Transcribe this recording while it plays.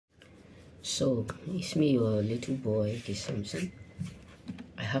So, it's me, your little boy, K. Samson.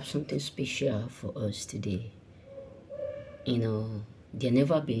 I have something special for us today. They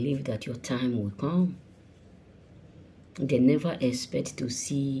never believe that your time will come. They never expect to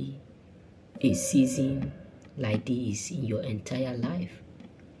see a season like this in your entire life.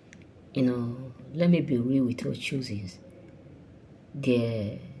 Let me be real with your choosings.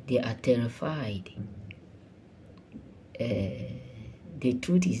 They are terrified. The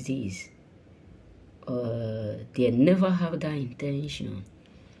truth is this. They never have that intention.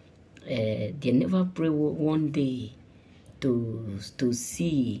 They never pray one day to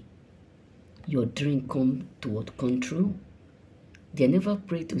see your dream come true. They never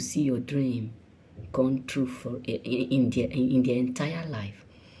pray to see your dream come true in their entire life.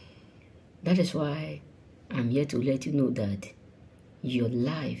 That is why I'm here to let you know that your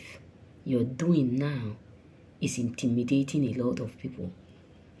life, you're doing now, is intimidating a lot of people.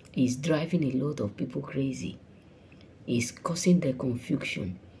 It's driving a lot of people crazy. It's causing their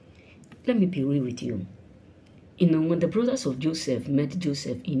confusion. Let me be real with you. When the brothers of Joseph met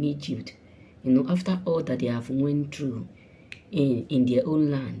Joseph in Egypt, after all that they have went through in their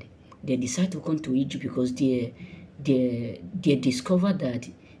own land, they decide to come to Egypt because they discovered that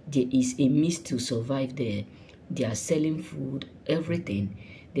there is a means to survive there. They are selling food, everything.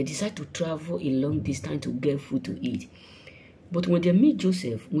 They decide to travel a long distance to get food to eat. But when they meet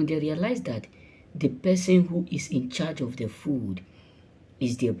Joseph, when they realize that the person who is in charge of the food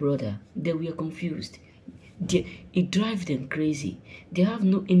is their brother, they were confused. It drives them crazy. They have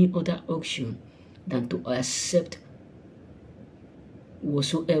no any other option than to accept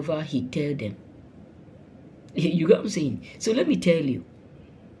whatsoever he tells them. You get what I'm saying? So let me tell you,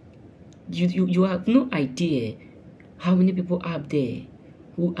 you have no idea how many people out there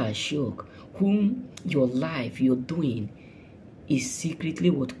who are shocked, whom your life you're doing is secretly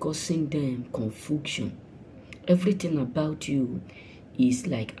what causing them confusion. Everything about you is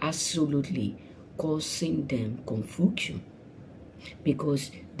like absolutely causing them confusion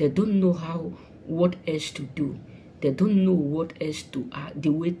because they don't know what else to do. They don't know what else to add,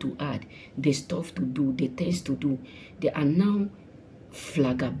 the way to add, the stuff to do, the things to do. They are now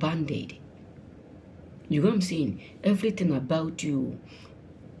flabbergasted. You know what I'm saying? Everything about you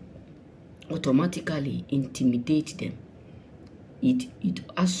automatically intimidates them. It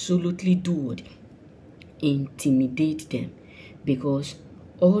absolutely do what? Intimidate them, because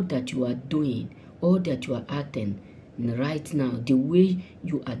all that you are doing, all that you are acting right now, the way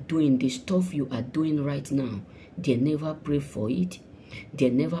you are doing, the stuff you are doing right now, they never pray for it. They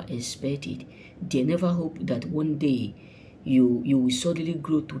never expect it. They never hope that one day you will suddenly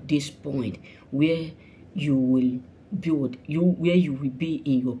grow to this point where you will build where you will be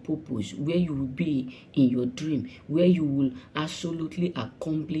in your purpose, where you will be in your dream, where you will absolutely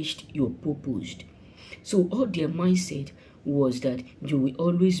accomplish your purpose. So all their mindset was that you will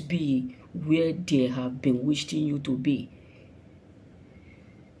always be where they have been wishing you to be.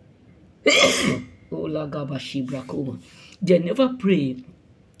 They never pray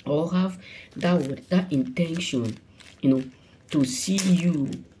or have that intention, to see you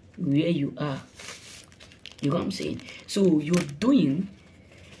where you are. You know what I'm saying? So you're doing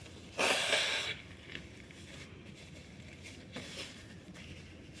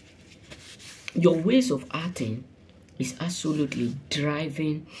your ways of acting is absolutely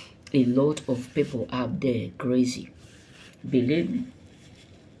driving a lot of people out there crazy. Believe me.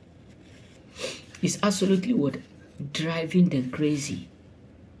 It's absolutely what driving them crazy.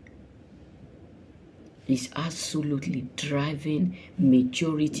 It's absolutely driving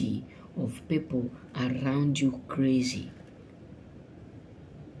majority of people around you crazy,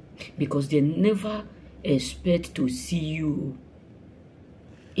 because they never expect to see you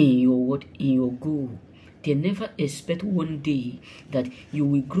in your goal. They never expect one day that you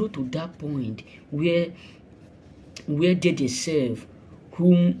will grow to that point where they deserve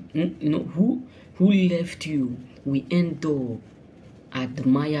who left you will end up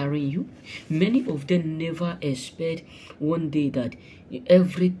admiring you. Many of them never expect one day that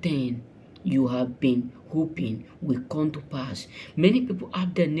everything you have been hoping will come to pass. Many people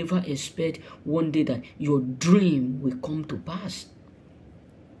out there never expect one day that your dream will come to pass.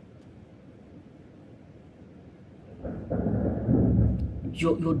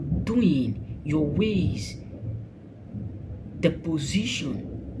 You're doing your ways, the position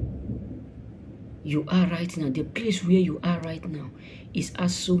you are right now, the place where you are right now is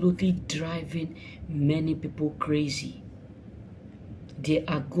absolutely driving many people crazy. They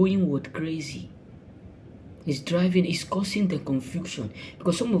are going with crazy. It's causing the confusion,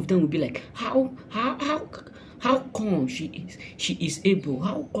 because some of them will be like, how How come she is able?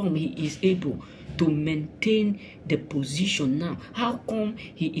 How come he is able to maintain the position now? How come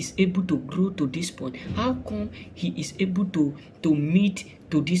he is able to grow to this point? How come he is able to meet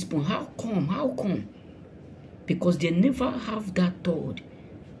to this point? How come? How come? Because they never have that thought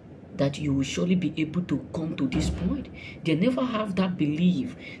that you will surely be able to come to this point. They never have that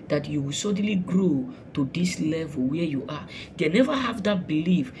belief that you will suddenly grow to this level where you are. They never have that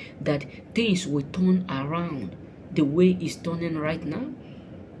belief that things will turn around the way it's turning right now.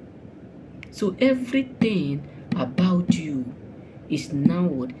 So everything about you is now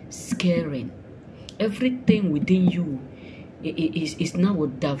what? Scaring. Everything within you is now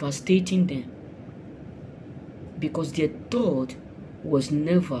what? Devastating them. Because their thought was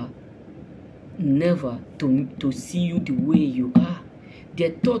never to see you the way you are.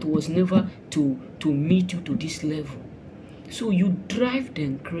 Their thought was never to meet you to this level. So you drive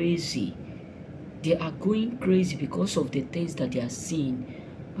them crazy. They are going crazy because of the things that they are seeing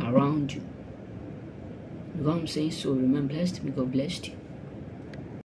around you. You know what I'm saying? So remain blessed. May God bless you.